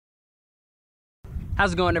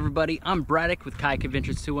How's it going, everybody? I'm Braddock with Kayak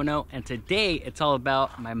Adventures 2.0, and today it's all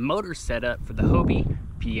about my motor setup for the Hobie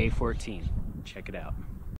PA 14. Check it out.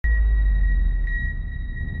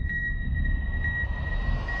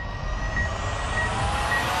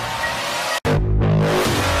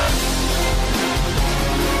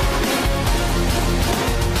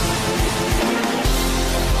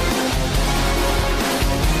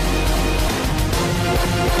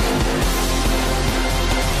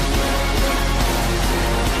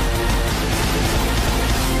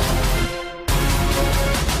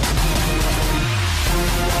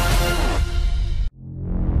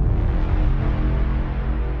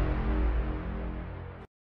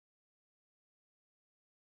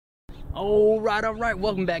 All right,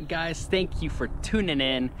 welcome back, guys. Thank you for tuning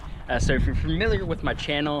in. So if you're familiar with my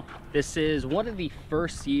channel, this is one of the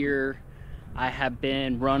first year I have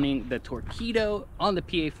been running the Torquedo on the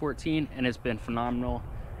PA 14, and it's been phenomenal.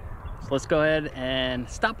 So let's go ahead and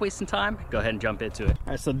stop wasting time, go ahead and jump into it.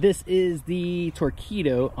 All right, so this is the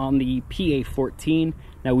Torquedo on the PA 14.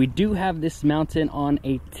 Now we do have this mounted on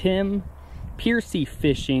a Tim Percy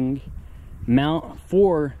Fishing Mount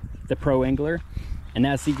for the Pro Angler. And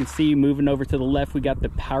as you can see, moving over to the left, we got the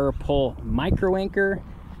power pole micro anchor,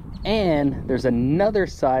 and there's another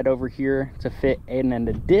side over here to fit in an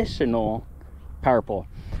additional power pole.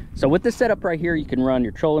 So with this setup right here, you can run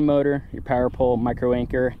your trolling motor, your power pole, micro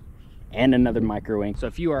anchor, and another micro anchor. So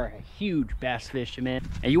if you are a huge bass fisherman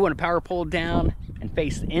and you want a power pole down and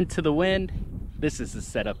face into the wind, this is the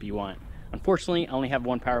setup you want. Unfortunately, I only have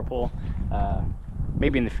one power pole.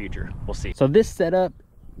 Maybe in the future, we'll see. So this setup,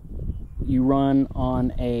 you run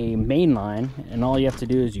on a main line, and all you have to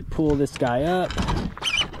do is you pull this guy up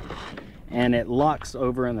and it locks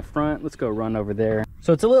over in the front. Let's go run over there.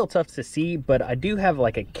 So it's a little tough to see, but I do have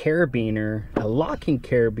like a carabiner, a locking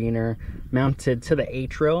carabiner mounted to the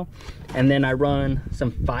H-rail, and then I run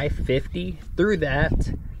some 550 through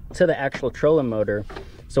that to the actual trolling motor.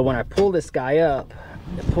 So when I pull this guy up,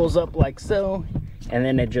 it pulls up like so, and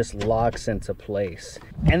then it just locks into place.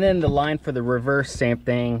 And then the line for the reverse, same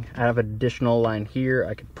thing. I have an additional line here.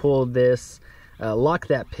 I could pull this, lock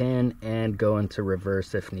that pin, and go into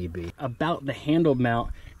reverse if need be. About the handle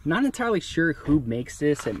mount, not entirely sure who makes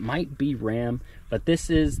this. It might be Ram, but this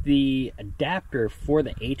is the adapter for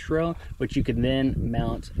the H-rail, which you can then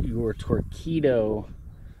mount your Torquedo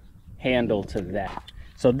handle to that.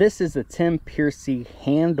 So this is the Tim Percy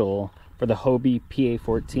handle for the Hobie PA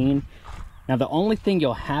 14. Now the only thing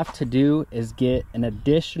you'll have to do is get an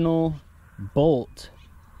additional bolt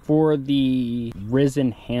for the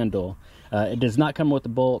risen handle. It does not come with the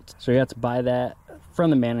bolt, so you have to buy that from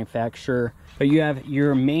the manufacturer. But you have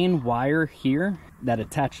your main wire here that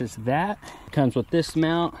attaches that. It comes with this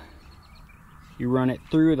mount. You run it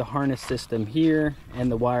through the harness system here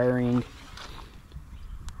and the wiring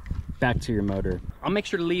back to your motor. I'll make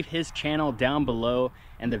sure to leave his channel down below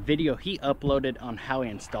and the video he uploaded on how he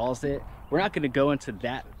installs it. We're not going to go into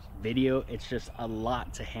that video. It's just a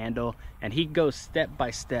lot to handle, and he goes step by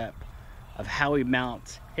step of how he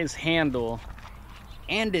mounts his handle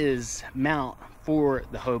and his mount for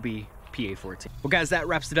the Hobie PA 14. Well, guys, that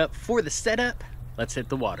wraps it up for the setup. Let's hit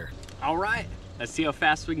the water. All right, let's see how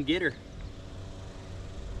fast we can get her.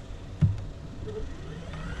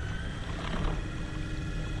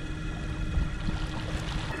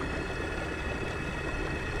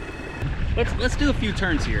 Let's do a few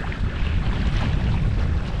turns here.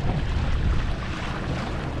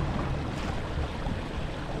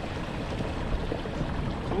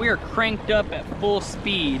 So we are cranked up at full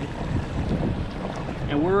speed,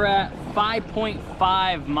 and we're at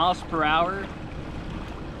 5.5 miles per hour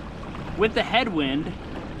with the headwind.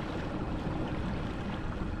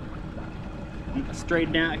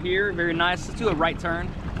 Straighten out here, very nice. Let's do a right turn.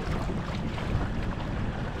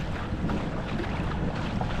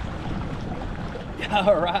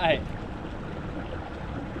 All right,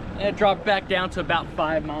 it dropped back down to about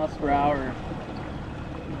 5 miles per hour.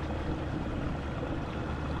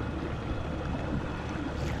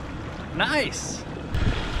 Nice.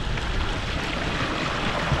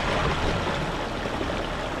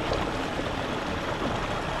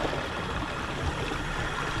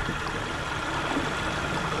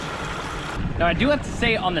 Now I do have to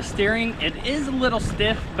say, on the steering, it is a little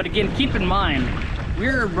stiff, but again, keep in mind,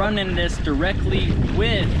 we're running this directly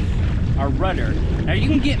with our rudder. Now you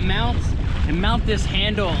can get mounts and mount this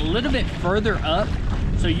handle a little bit further up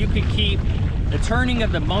so you can keep the turning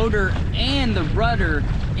of the motor and the rudder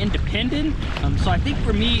independent. So I think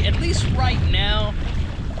for me, at least right now,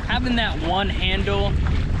 having that one handle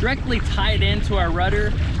directly tied into our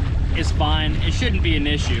rudder is fine. It shouldn't be an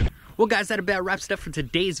issue. Well guys, that about wraps it up for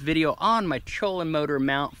today's video on my trolling motor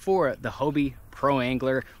mount for the Hobie Pro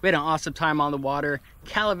Angler. We had an awesome time on the water.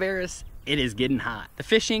 Calaveras, it is getting hot. The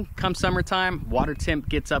fishing, come summertime, water temp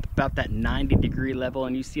gets up about that 90-degree level,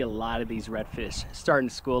 and you see a lot of these redfish starting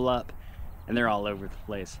to school up, and they're all over the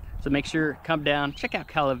place. So make sure, come down, check out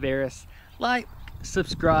Calaveras, like,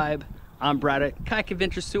 subscribe. I'm Brad at Kayak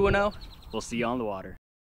Adventures 2.0. We'll see you on the water.